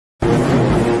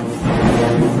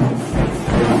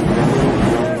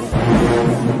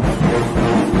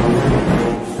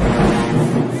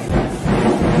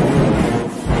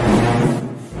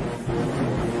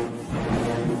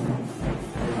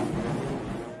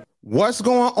What's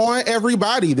going on,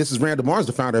 everybody? This is Randall,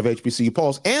 the founder of HBCU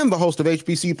Pulse and the host of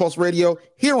HBCU Pulse Radio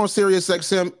here on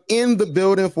SiriusXM in the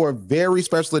building for a very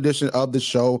special edition of the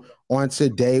show on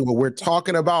today where we're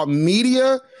talking about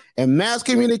media and mass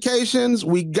communications.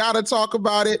 We got to talk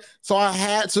about it. So I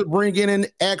had to bring in an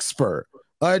expert,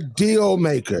 a deal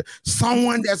maker,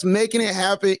 someone that's making it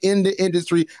happen in the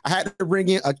industry. I had to bring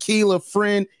in Akilah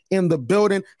Ffriend in the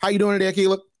building. How you doing today,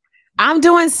 Akilah? I'm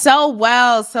doing so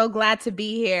well. So glad to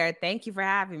be here. Thank you for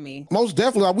having me. Most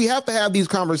definitely. We have to have these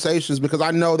conversations because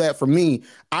I know that for me,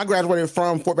 I graduated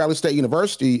from Fort Valley State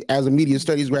University as a media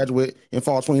studies graduate in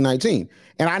fall 2019.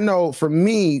 And I know for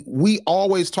me, we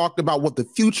always talked about what the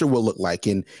future will look like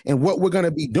and what we're going to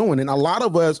be doing. And a lot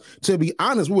of us, to be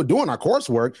honest, we were doing our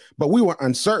coursework, but we were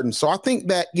uncertain. So I think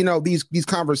that, these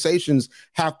conversations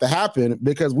have to happen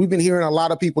because we've been hearing a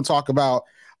lot of people talk about,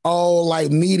 oh,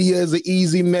 like media is an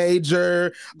easy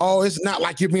major. Oh, it's not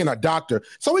like you're being a doctor.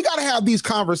 So we got to have these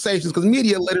conversations because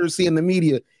media literacy in the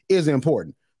media is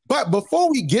important. But before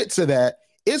we get to that,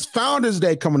 it's Founders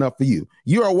Day coming up for you.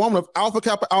 You're a woman of Alpha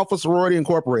Kappa Alpha Sorority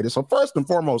Incorporated. So first and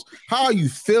foremost, how are you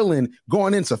feeling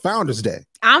going into Founders Day?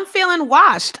 I'm feeling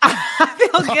washed. I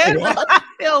feel good. I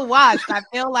feel washed. I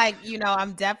feel like,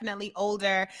 I'm definitely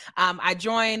older. I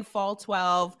joined fall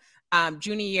 12,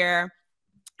 junior year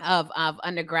of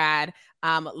undergrad.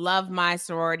 Love my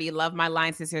sorority, love my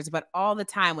line sisters, but all the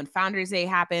time when Founders Day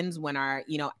happens, when our,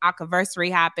 anniversary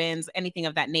happens, anything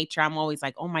of that nature, I'm always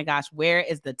like, oh my gosh, where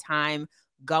is the time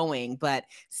going? But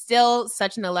still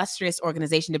such an illustrious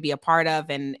organization to be a part of.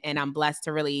 And I'm blessed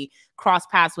to really cross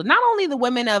paths with not only the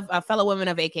women of fellow women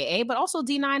of AKA, but also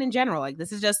D9 in general. Like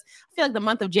this is just, I feel like the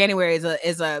month of January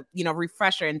is a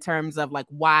refresher in terms of like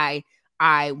why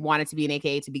I wanted to be an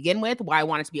AKA to begin with, why I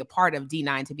wanted to be a part of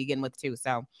D9 to begin with too.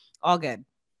 So all good.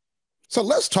 So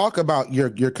let's talk about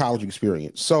your college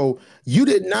experience. So you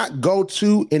did not go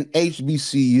to an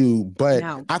HBCU, but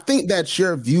no. I think that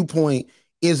your viewpoint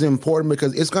is important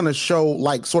because it's going to show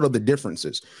like sort of the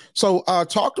differences. So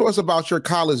talk to us about your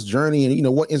college journey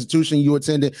and, what institution you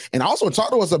attended. And also talk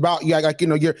to us about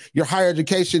your higher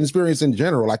education experience in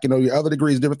general, like, your other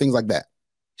degrees, different things like that.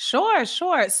 Sure.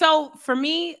 So for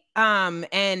me,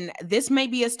 and this may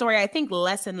be a story, I think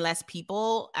less and less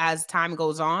people as time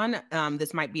goes on,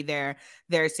 this might be their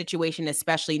situation,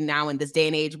 especially now in this day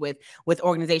and age with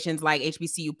organizations like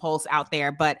HBCU Pulse out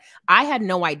there. But I had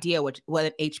no idea what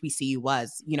HBCU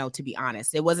was, to be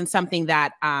honest. It wasn't something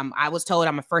that I was told.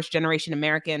 I'm a first generation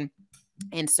American.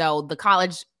 And so the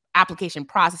college application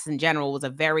process in general was a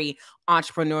very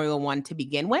entrepreneurial one to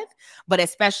begin with, but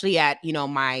especially at,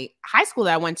 my high school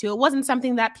that I went to, it wasn't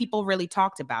something that people really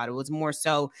talked about. It was more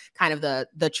so kind of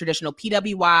the traditional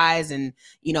PWIs and,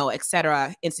 et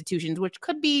cetera, institutions, which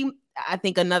could be, I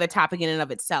think, another topic in and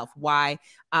of itself, why,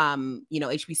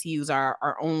 HBCUs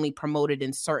are only promoted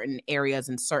in certain areas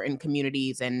and certain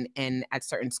communities and at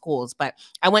certain schools. But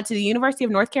I went to the University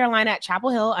of North Carolina at Chapel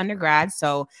Hill undergrad.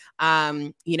 So,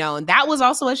 and that was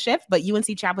also a shift, but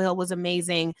UNC-Chapel Hill was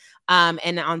amazing.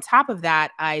 And on top of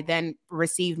that, I then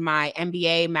received my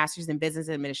MBA, Master's in Business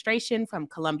Administration from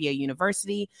Columbia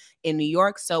University in New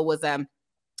York. So it was,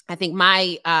 I think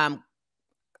my,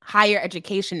 higher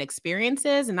education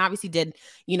experiences, and obviously did,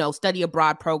 study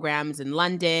abroad programs in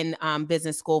London,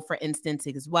 business school, for instance,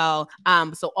 as well.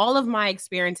 So all of my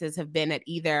experiences have been at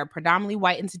either predominantly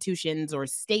white institutions or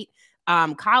state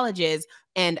colleges,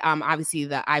 and obviously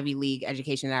the Ivy League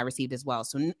education that I received as well.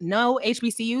 So no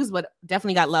HBCUs, but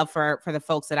definitely got love for the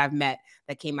folks that I've met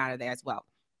that came out of there as well.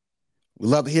 We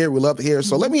love to hear.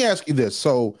 So let me ask you this.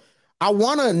 So I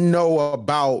want to know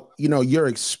about, your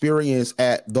experience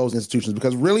at those institutions,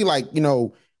 because really, like,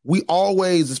 we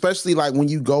always, especially like when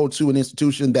you go to an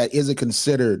institution that isn't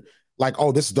considered like,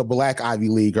 oh, this is the Black Ivy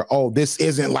League, or, oh, this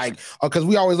isn't like, because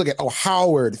we always look at, oh,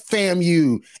 Howard,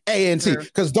 FAMU, A&T,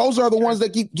 because those are the ones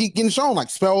that keep getting shown,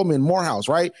 like Spelman, Morehouse,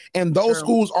 right? And those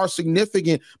schools are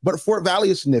significant, but Fort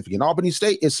Valley is significant. Albany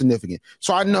State is significant.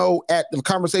 So I know at the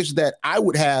conversations that I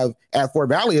would have at Fort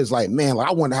Valley is like, man,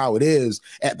 I wonder how it is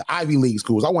at the Ivy League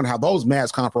schools. I wonder how those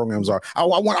mass comm programs are. I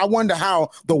wonder how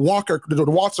the Walter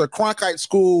Cronkite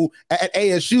School at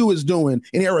ASU is doing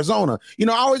in Arizona.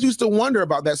 I always used to wonder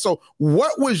about that. So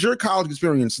what was your college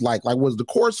experience like? Like, was the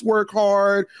coursework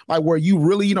hard? Like, were you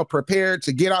really, prepared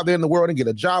to get out there in the world and get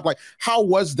a job? Like, how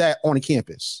was that on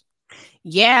campus?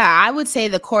 Yeah, I would say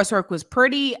the coursework was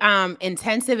pretty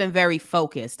intensive and very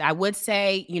focused. I would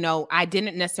say, I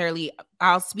didn't necessarily,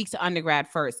 I'll speak to undergrad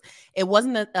first. It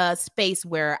wasn't a space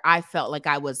where I felt like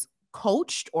I was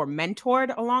coached or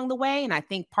mentored along the way. And I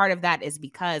think part of that is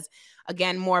because,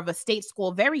 again, more of a state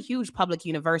school, very huge public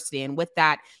university. And with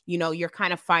that, you know, you're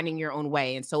kind of finding your own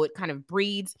way. And so it kind of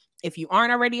breeds, if you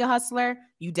aren't already a hustler,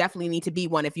 you definitely need to be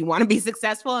one if you want to be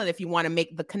successful and if you want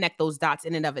to connect those dots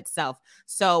in and of itself.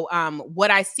 So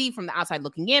what I see from the outside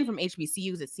looking in from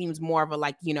HBCUs, it seems more of a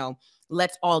like, you know,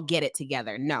 let's all get it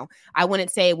together. No, I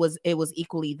wouldn't say it was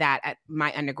equally that at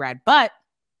my undergrad. But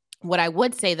what I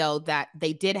would say, though, that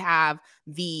they did have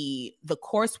the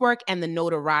coursework and the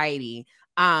notoriety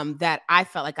that I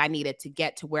felt like I needed to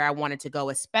get to where I wanted to go,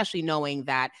 especially knowing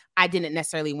that I didn't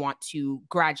necessarily want to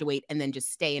graduate and then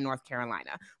just stay in North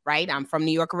Carolina, right? I'm from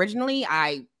New York originally.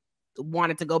 I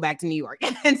wanted to go back to New York.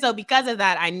 And so because of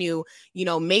that, I knew, you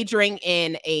know, majoring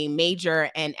in a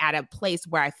major and at a place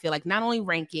where I feel like not only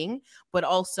ranking, but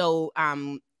also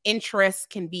interests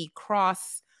can be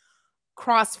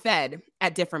cross-fed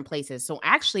at different places. So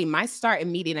actually my start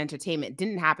in media and entertainment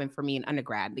didn't happen for me in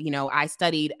undergrad. You know, I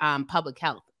studied public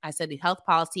health. I studied health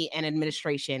policy and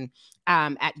administration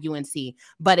at UNC,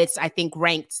 but it's, I think,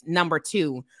 ranked number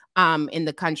 2 in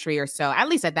the country or so, at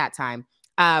least at that time,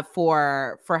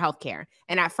 for healthcare.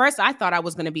 And at first I thought I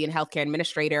was going to be a healthcare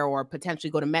administrator or potentially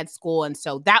go to med school. And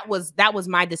so that was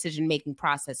my decision-making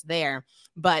process there.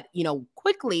 But, you know,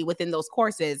 quickly within those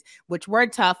courses, which were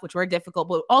tough, which were difficult,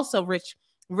 but also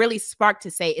really sparked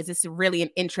to say, is this really an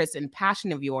interest and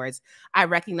passion of yours? I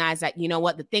recognize that, you know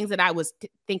what, the things that I was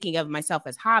thinking of myself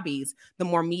as hobbies, the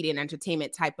more media and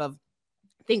entertainment type of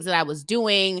things that I was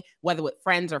doing, whether with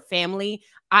friends or family,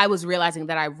 I was realizing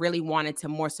that I really wanted to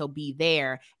more so be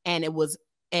there. And it was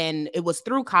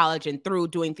through college and through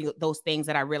doing those things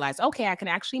that I realized, okay, I can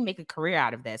actually make a career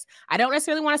out of this. I don't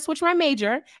necessarily want to switch my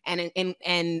major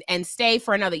and stay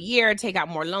for another year, take out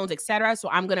more loans, etc. So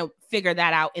I'm going to figure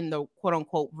that out in the quote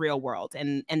unquote real world.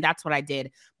 And that's what I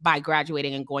did by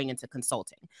graduating and going into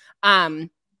consulting.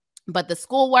 But the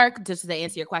schoolwork, just to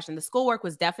answer your question, the schoolwork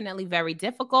was definitely very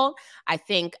difficult. I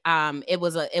think it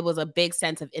was a big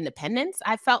sense of independence.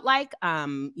 I felt like,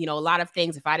 you know, a lot of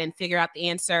things, if I didn't figure out the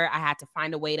answer, I had to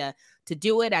find a way to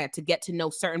do it. I had to get to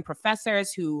know certain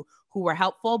professors who were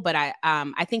helpful. But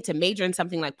I think to major in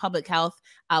something like public health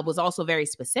was also very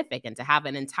specific, and to have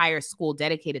an entire school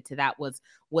dedicated to that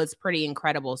was pretty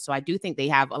incredible. So I do think they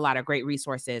have a lot of great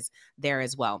resources there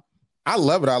as well. I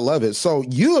love it. I love it. So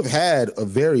you have had a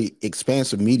very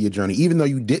expansive media journey, even though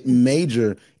you didn't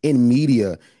major in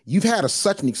media. You've had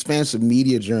such an expansive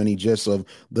media journey, just of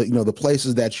the, you know, the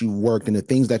places that you worked and the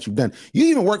things that you've done. You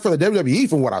even worked for the WWE,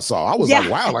 from what I saw. I was like,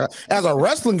 wow. Like, as a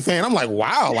wrestling fan, I'm like,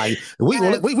 wow. Like we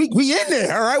in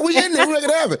there, all right? We in there. We make it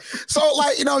happen. So,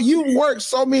 like, you know, you worked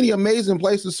so many amazing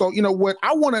places. So, you know, what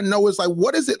I want to know is, like,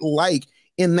 what is it like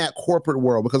in that corporate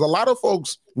world? Because a lot of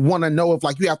folks want to know if,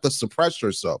 like, you have to suppress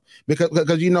yourself,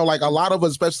 because you know, like, a lot of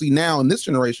us, especially now in this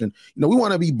generation, you know, we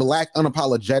want to be Black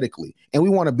unapologetically, and we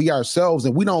want to be ourselves,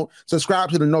 and we don't subscribe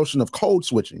to the notion of code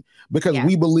switching, because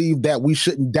we believe that we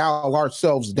shouldn't dial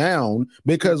ourselves down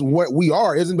because what we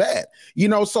are isn't bad, you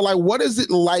know. So, like, what is it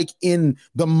like in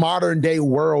the modern day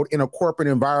world in a corporate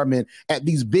environment at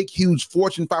these big, huge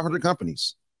Fortune 500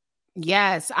 companies?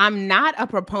 Yes, I'm not a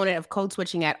proponent of code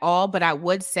switching at all, but I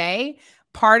would say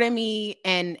part of me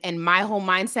and my whole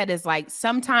mindset is like,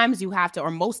 sometimes you have to,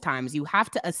 or most times you have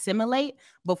to assimilate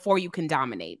before you can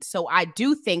dominate. So I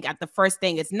do think at the first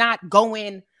thing, it's not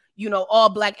going, you know, all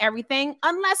Black everything,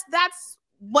 unless that's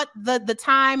what the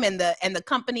time and the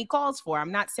company calls for.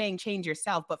 I'm not saying change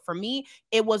yourself, but for me,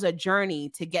 it was a journey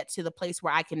to get to the place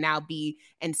where I can now be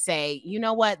and say, you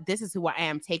know what, this is who I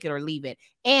am, take it or leave it.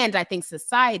 And I think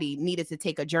society needed to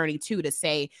take a journey too, to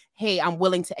say, hey, I'm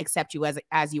willing to accept you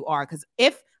as you are. Because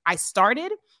if I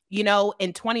started, you know,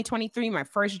 in 2023, my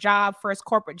first job, first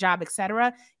corporate job,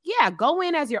 etc., yeah, go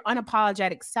in as your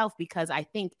unapologetic self, because I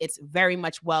think it's very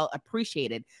much well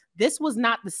appreciated. This was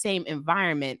not the same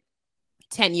environment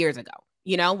 10 years ago,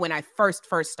 you know, when I first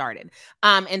started.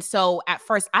 And so at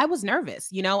first I was nervous,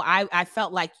 you know, I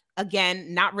felt like,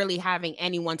 again, not really having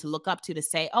anyone to look up to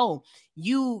say, oh,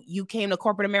 you came to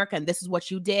corporate America and this is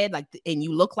what you did, like, and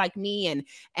you look like me and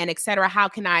et cetera. How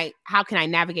can I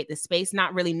navigate this space?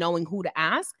 Not really knowing who to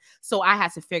ask. So I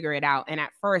had to figure it out. And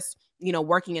at first, you know,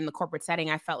 working in the corporate setting,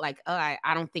 I felt like, oh,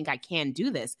 I don't think I can do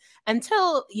this,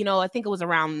 until, you know, I think it was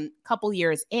around a couple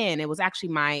years in, it was actually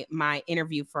my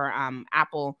interview for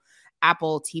Apple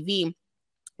TV,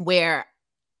 where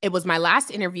it was my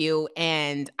last interview,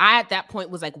 and I at that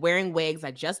point was like wearing wigs. I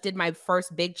just did my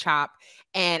first big chop,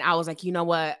 and I was like, you know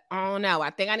what? I don't know. I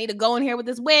think I need to go in here with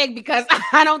this wig because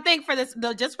I don't think for this,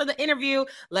 just for the interview,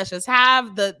 let's just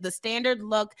have the standard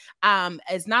look.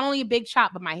 It's not only a big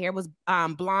chop, but my hair was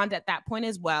blonde at that point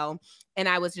as well. And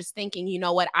I was just thinking, you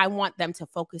know what? I want them to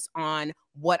focus on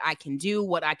what I can do,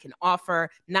 what I can offer,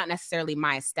 not necessarily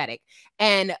my aesthetic.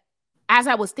 And as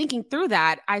I was thinking through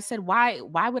that, I said, why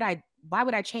would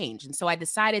I change? And so I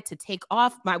decided to take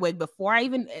off my wig before I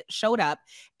even showed up.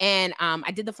 And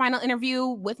I did the final interview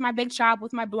with my big chop,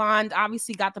 with my blonde,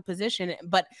 obviously got the position.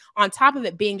 But on top of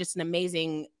it being just an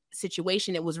amazing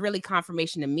situation, it was really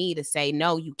confirmation to me to say,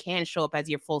 no, you can show up as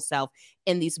your full self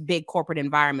in these big corporate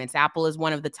environments. Apple is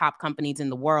one of the top companies in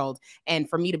the world. And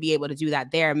for me to be able to do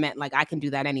that there meant like I can do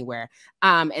that anywhere.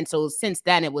 And so since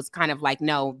then, it was kind of like,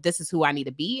 no, this is who I need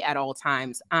to be at all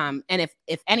times. And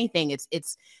if anything,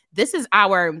 this is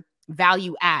our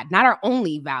value add, not our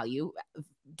only value,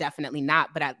 definitely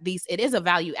not, but at least it is a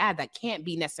value add that can't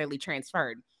be necessarily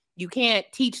transferred. You can't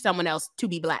teach someone else to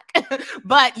be Black,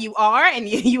 but you are, and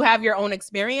you have your own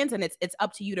experience, and it's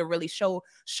up to you to really show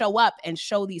up and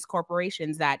show these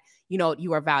corporations that, you know,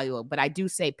 you are valuable. But I do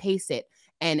say pace it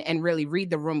and really read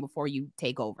the room before you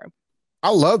take over. I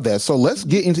love that. So let's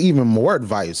get into even more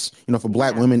advice, you know, for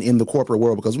Black women in the corporate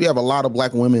world, because we have a lot of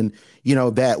Black women, you know,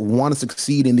 that want to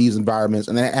succeed in these environments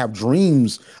and that have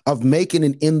dreams of making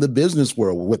it in the business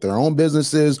world with their own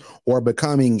businesses or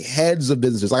becoming heads of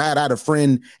businesses. Like I had a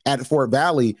friend at Fort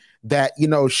Valley that, you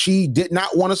know, she did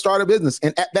not want to start a business.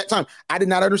 And at that time, I did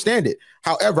not understand it.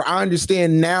 However, I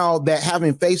understand now that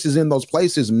having faces in those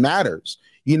places matters.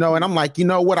 You know, and I'm like, you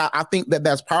know what? I think that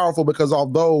that's powerful because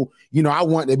although, you know, I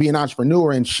want to be an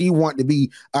entrepreneur and she wanted to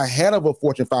be ahead of a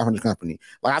Fortune 500 company,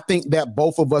 like I think that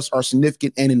both of us are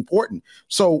significant and important.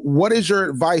 So what is your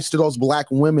advice to those Black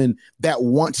women that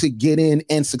want to get in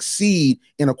and succeed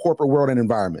in a corporate world and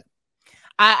environment?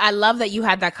 I love that you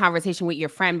had that conversation with your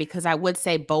friend, because I would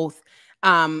say both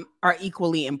are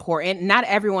equally important. Not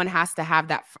everyone has to have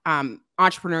that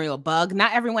entrepreneurial bug.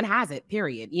 Not everyone has it,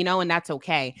 period, you know, and that's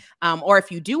okay. Or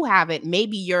if you do have it,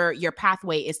 maybe your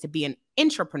pathway is to be an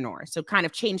intrapreneur. So kind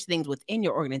of change things within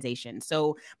your organization.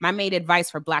 So my main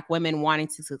advice for Black women wanting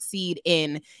to succeed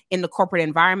in the corporate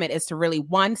environment is to really,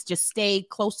 once, just stay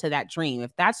close to that dream.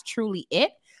 If that's truly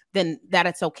it, then that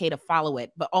it's okay to follow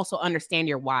it, but also understand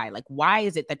your why. Like, why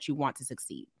is it that you want to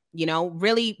succeed? You know,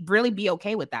 really be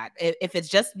okay with that. If it's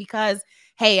just because,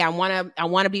 hey, I want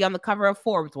to be on the cover of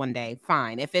Forbes one day,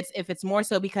 fine. If it's more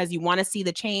so because you want to see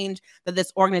the change that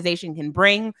this organization can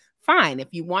bring, fine. If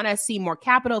you want to see more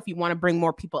capital, if you want to bring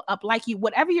more people up like you,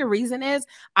 whatever your reason is,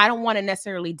 I don't want to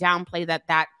necessarily downplay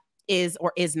that is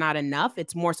or is not enough.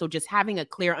 It's more so just having a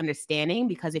clear understanding,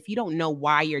 because if you don't know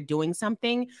why you're doing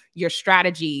something, your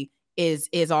strategy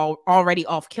is already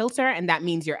off kilter. And that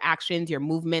means your actions, your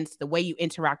movements, the way you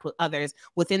interact with others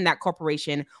within that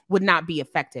corporation would not be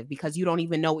effective, because you don't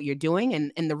even know what you're doing.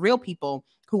 And the real people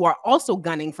who are also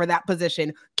gunning for that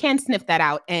position can sniff that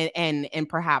out and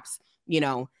perhaps, you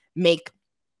know, make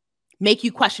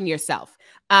you question yourself.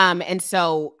 And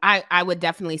so I would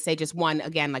definitely say, just one,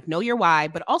 again, like, know your why,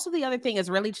 but also the other thing is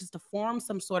really just to form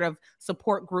some sort of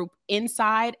support group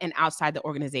inside and outside the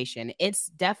organization. It's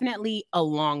definitely a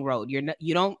long road. You're not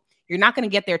going to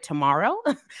get there tomorrow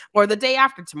or the day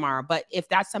after tomorrow. But if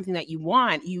that's something that you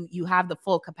want, you have the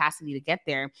full capacity to get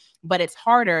there, but it's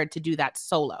harder to do that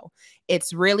solo.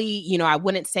 It's really, you know, I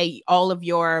wouldn't say all of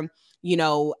your, you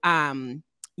know,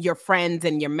 your friends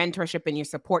and your mentorship and your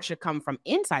support should come from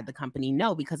inside the company.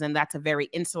 No, because then that's a very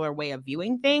insular way of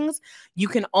viewing things. You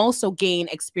can also gain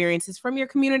experiences from your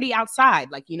community outside.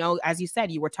 Like, you know, as you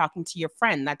said, you were talking to your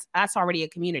friend. That's already a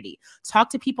community. Talk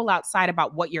to people outside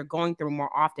about what you're going through more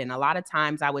often. A lot of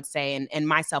times I would say, and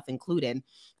myself included,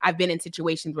 I've been in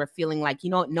situations where feeling like,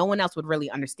 you know, no one else would really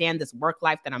understand this work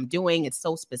life that I'm doing. It's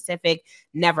so specific.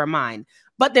 Never mind.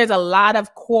 But there's a lot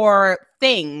of core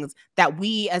things that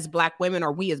we as Black women,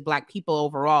 or we as Black people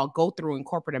overall, go through in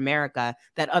corporate America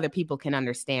that other people can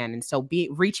understand. And so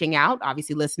reaching out,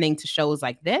 obviously listening to shows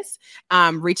like this,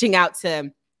 reaching out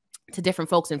to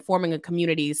different folks and forming a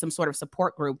community, some sort of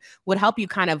support group, would help you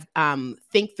kind of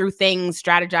think through things,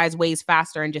 strategize ways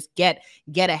faster, and just get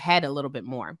ahead a little bit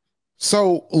more.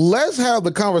 So let's have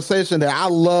the conversation that I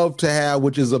love to have,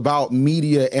 which is about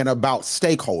media and about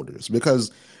stakeholders,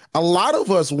 because a lot of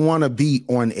us want to be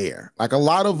on air. Like, a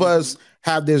lot of us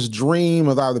have this dream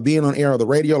of either being on air or the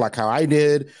radio, like how I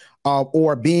did,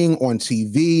 or being on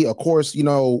TV. Of course, you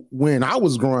know, when I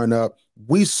was growing up,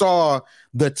 we saw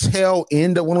the tail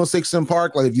end of 106 in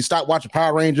Park. Like if you stopped watching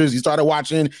Power Rangers, you started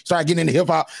getting into hip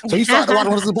hop. So you started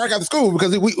watching 106 in Park after school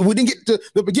because we didn't get to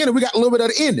the beginning. We got a little bit of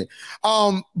the ending.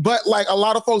 But like a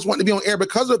lot of folks wanted to be on air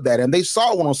because of that. And they saw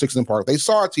 106 in Park. They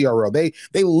saw TRL.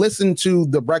 They listened to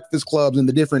the Breakfast Clubs and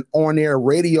the different on-air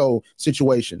radio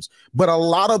situations. But a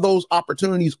lot of those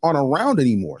opportunities aren't around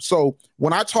anymore. So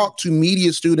when I talk to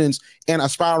media students and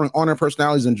aspiring on-air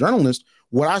personalities and journalists,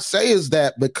 what I say is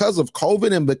that because of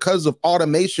COVID and because of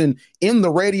automation in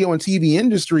the radio and TV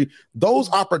industry, those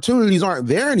opportunities aren't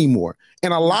there anymore.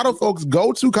 And a lot of folks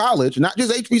go to college, not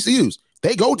just HBCUs,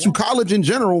 they go to college in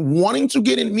general, wanting to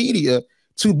get in media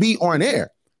to be on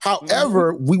air.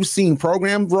 However, we've seen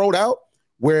programs rolled out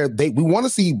where we want to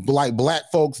see like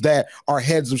Black folks that are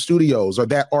heads of studios or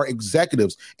that are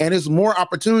executives, and there's more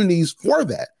opportunities for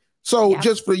that. So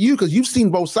just for you, because you've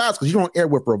seen both sides, because you're on air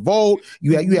with Revolt,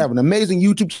 you have an amazing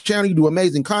YouTube channel, you do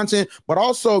amazing content, but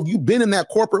also you've been in that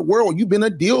corporate world, you've been a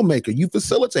deal maker, you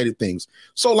facilitated things.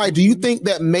 So like, do you think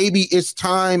that maybe it's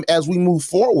time as we move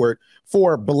forward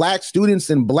for Black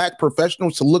students and Black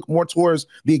professionals to look more towards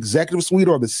the executive suite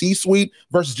or the C-suite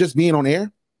versus just being on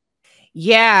air?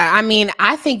 Yeah, I mean,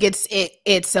 I think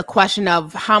it's a question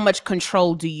of how much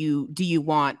control do you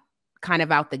want kind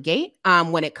of out the gate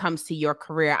when it comes to your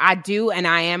career. I do, and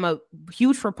I am a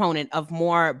huge proponent of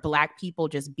more Black people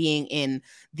just being in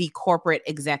the corporate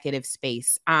executive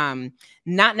space.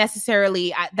 Not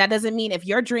necessarily, that doesn't mean if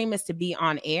your dream is to be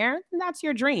on air, that's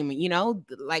your dream, you know,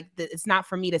 like it's not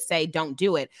for me to say don't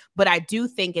do it, but I do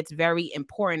think it's very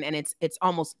important, and it's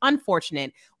almost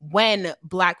unfortunate when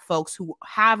Black folks who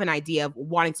have an idea of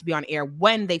wanting to be on air,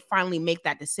 when they finally make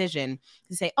that decision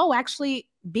to say, oh, actually,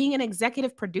 being an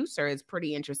executive producer is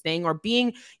pretty interesting, or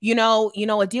being, you know,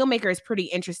 a deal maker is pretty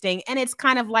interesting. And it's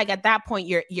kind of like at that point,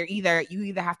 you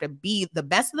either have to be the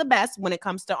best of the best when it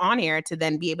comes to on air to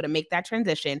then be able to make that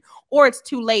transition, or it's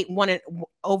too late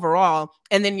overall.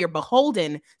 And then you're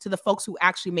beholden to the folks who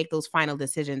actually make those final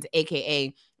decisions,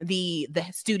 AKA the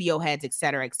studio heads, et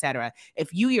cetera, et cetera.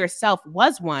 If you yourself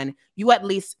was one, you at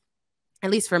least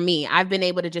for me, I've been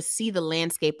able to just see the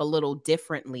landscape a little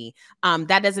differently.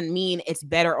 That doesn't mean it's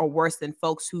better or worse than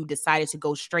folks who decided to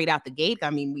go straight out the gate. I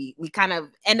mean, we kind of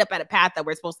end up at a path that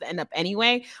we're supposed to end up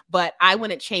anyway, but I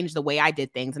wouldn't change the way I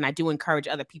did things. And I do encourage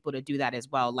other people to do that as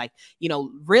well. Like, you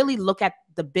know, really look at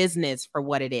the business for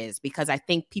what it is, because I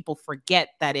think people forget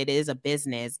that it is a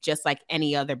business just like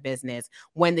any other business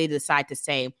when they decide to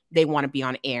say they want to be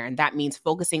on air. And that means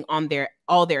focusing on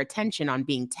all their attention on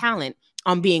being talent,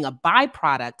 on being a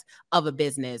byproduct of a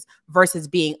business versus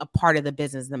being a part of the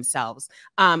business themselves.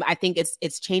 I think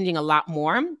it's changing a lot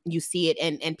more. You see it,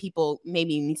 and people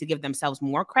maybe need to give themselves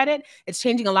more credit. It's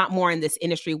changing a lot more in this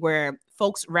industry where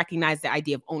folks recognize the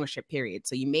idea of ownership, period.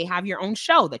 So you may have your own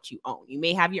show that you own. You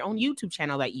may have your own YouTube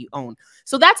channel that you own.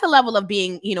 So that's a level of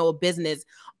being, you know, a business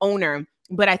owner.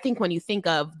 But I think when you think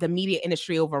of the media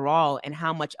industry overall and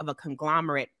how much of a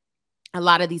conglomerate a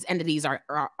lot of these entities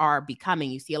are becoming,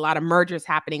 you see a lot of mergers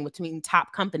happening between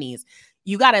top companies.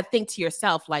 You got to think to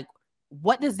yourself, like,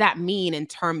 what does that mean in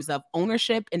terms of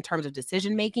ownership, in terms of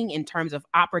decision making, in terms of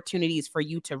opportunities for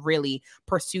you to really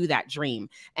pursue that dream?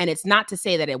 And it's not to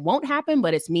say that it won't happen,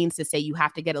 but it means to say you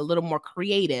have to get a little more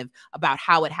creative about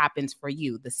how it happens for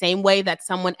you. The same way that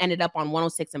someone ended up on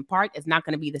 106 in Park is not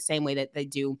going to be the same way that they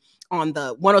do on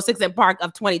the 106 in Park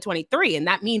of 2023. And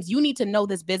that means you need to know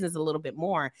this business a little bit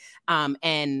more.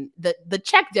 And the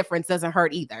check difference doesn't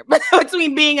hurt either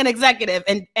between being an executive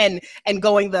and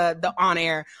going the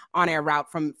on-air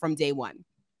route from day one.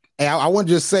 Hey, I want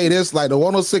to just say this, like the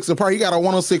 106 in Park, he got a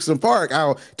 106 in Park.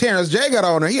 Terrence J got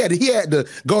on there. He had to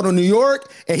go to New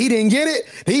York and he didn't get it.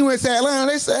 He went to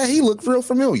Atlanta. They said he looked real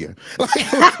familiar.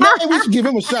 Like, maybe we should give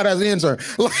him a shot as an intern.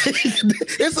 Like,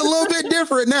 it's a little bit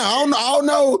different now. I don't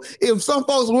know if some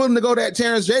folks are willing to go that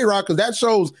Terrence J route, because that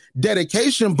shows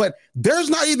dedication, but there's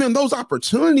not even those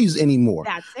opportunities anymore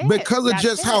because of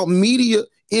just how media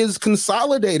is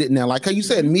consolidated now. Like how you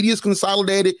said, media is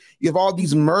consolidated. You have all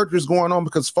these mergers going on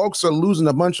because folks are losing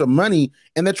a bunch of money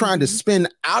and they're trying to spin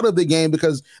out of the game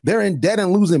because they're in debt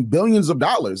and losing billions of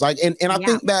dollars. Like, and I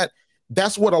think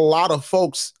that's what a lot of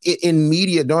folks in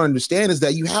media don't understand, is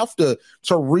that you have to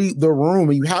read the room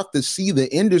and you have to see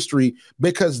the industry,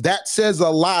 because that says a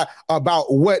lot about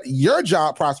what your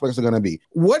job prospects are going to be.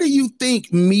 What do you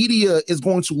think media is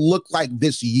going to look like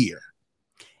this year?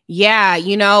 Yeah,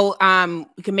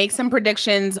 we can make some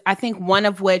predictions. I think one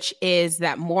of which is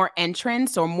that more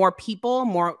entrants or more people,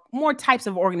 more types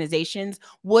of organizations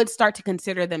would start to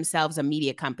consider themselves a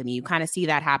media company. You kind of see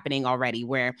that happening already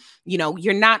where,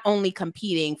 you're not only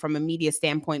competing from a media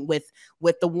standpoint with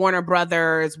the Warner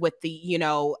Brothers, with the,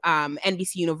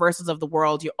 NBC Universals of the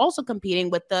world, you're also competing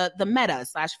with the Meta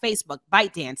 / Facebook,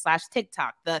 ByteDance /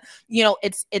 TikTok.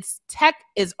 It's tech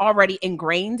is already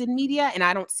ingrained in media, and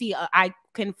I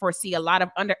can foresee a lot of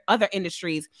other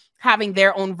industries having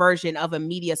their own version of a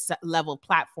media level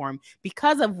platform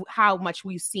because of how much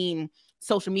we've seen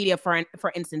social media, for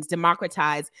instance,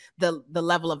 democratize the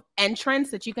level of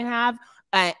entrance that you can have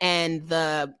and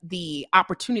the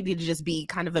opportunity to just be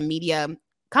kind of a media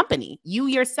company. You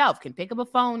yourself can pick up a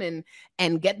phone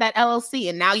and get that LLC,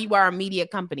 and now you are a media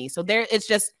company. So there's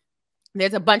just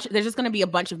going to be a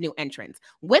bunch of new entrants.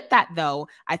 With that, though,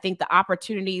 I think the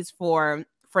opportunities for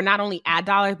not only ad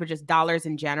dollars, but just dollars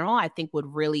in general, I think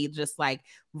would really just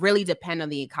really depend on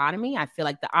the economy. I feel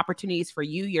like the opportunities for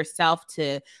you yourself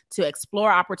to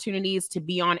explore opportunities, to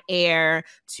be on air,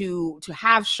 to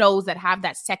have shows that have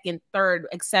that second, third,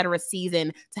 et cetera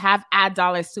season, to have ad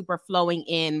dollars super flowing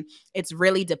in. It's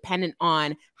really dependent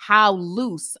on how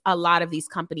loose a lot of these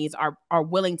companies are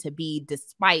willing to be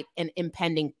despite an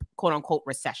impending quote unquote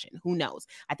recession. Who knows?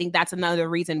 I think that's another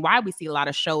reason why we see a lot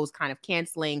of shows kind of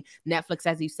canceling. Netflix,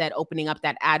 as you said, opening up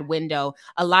that ad window.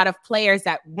 A lot of players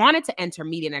that wanted to enter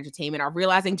media and entertainment are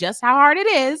realizing just how hard it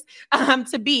is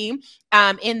to be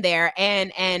in there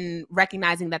and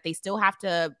recognizing that they still have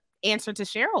to answer to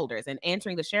shareholders, and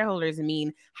answering the shareholders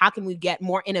mean how can we get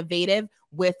more innovative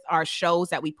with our shows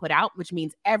that we put out, which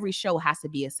means every show has to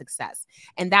be a success.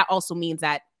 And that also means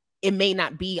that it may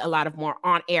not be a lot of more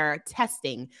on-air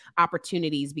testing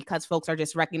opportunities because folks are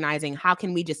just recognizing how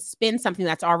can we just spin something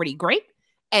that's already great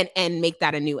and make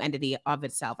that a new entity of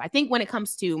itself. I think when it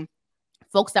comes to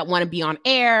folks that want to be on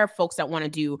air, folks that want to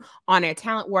do on-air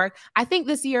talent work, I think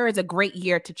this year is a great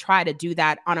year to try to do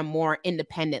that on a more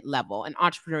independent level, an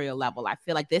entrepreneurial level. I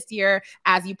feel like this year,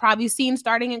 as you've probably seen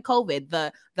starting in COVID,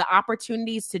 the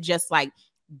opportunities to just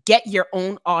get your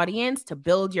own audience, to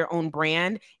build your own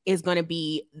brand is going to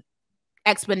be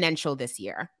exponential this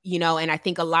year, and I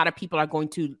think a lot of people are going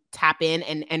to tap in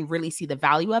and really see the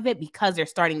value of it because they're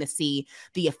starting to see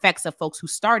the effects of folks who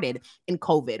started in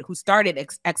COVID, who started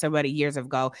X amount of years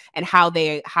ago, and how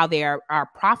they are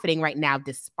profiting right now,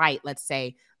 despite, let's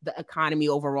say, the economy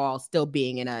overall still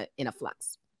being in a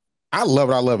flux. I love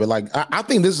it. I love it. I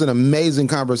think this is an amazing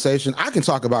conversation. I can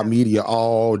talk about media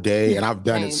all day, and I've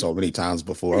done it so many times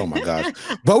before. Oh my gosh.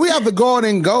 But we have to go on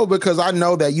and go because I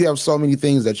know that you have so many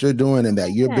things that you're doing and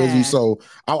that you're busy. So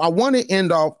I want to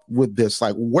end off with this.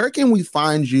 Where can we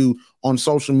find you on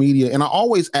social media? And I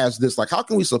always ask this, how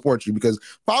can we support you? Because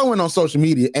following on social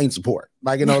media ain't support.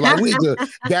 We need to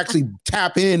actually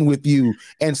tap in with you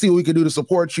and see what we can do to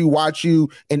support you, watch you,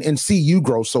 and see you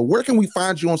grow. So where can we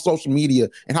find you on social media,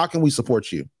 and how can we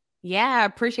support you? Yeah, I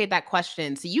appreciate that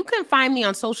question. So you can find me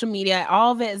on social media.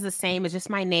 All of it is the same. It's just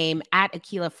my name, at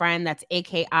Akilah Ffriend. That's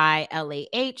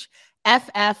AKILAH.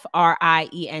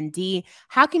 FFRIEND.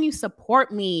 How can you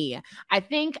support me? I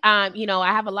think, I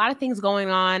have a lot of things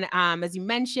going on. As you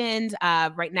mentioned,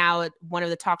 right now, one of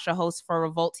the talk show hosts for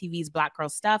Revolt TV's Black Girl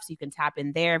Stuff. So you can tap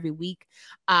in there every week.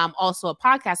 Also a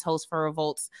podcast host for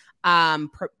Revolt's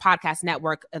podcast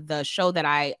network. The show that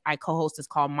I co-host is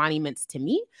called Monuments to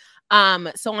Me.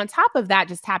 So on top of that,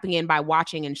 just tapping in by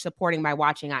watching and supporting by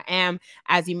watching, I am,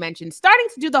 as you mentioned, starting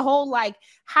to do the whole,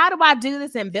 how do I do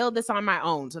this and build this on my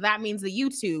own? So that means the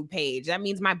YouTube page, that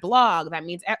means my blog, that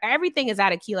means everything is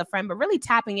at Akilah Ffriend, but really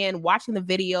tapping in, watching the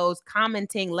videos,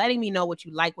 commenting, letting me know what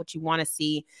you like, what you want to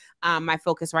see. My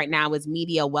focus right now is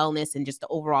media, wellness, and just the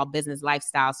overall business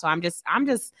lifestyle. So I'm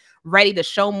just ready to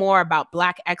show more about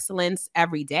Black excellence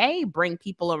every day, bring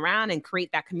people around and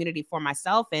create that community for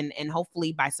myself. And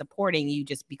hopefully by supporting, you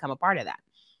just become a part of that.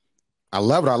 I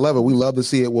love it. I love it. We love to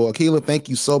see it. Well, Akilah, thank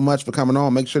you so much for coming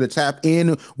on. Make sure to tap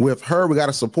in with her. We got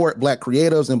to support Black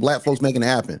creatives and Black folks making it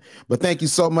happen. But thank you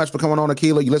so much for coming on,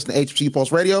 Akilah. You listen to HBCU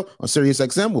Pulse Radio on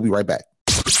SiriusXM. We'll be right back.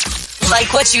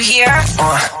 Like what you hear?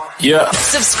 Yeah.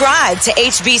 Subscribe to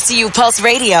HBCU Pulse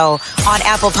Radio on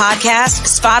Apple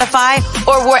Podcasts, Spotify,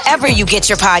 or wherever you get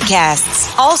your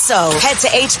podcasts. Also, head to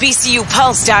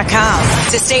HBCUPulse.com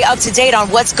to stay up to date on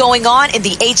what's going on in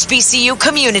the HBCU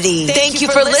community. Thank you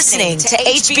for listening to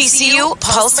HBCU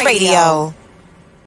Pulse Radio.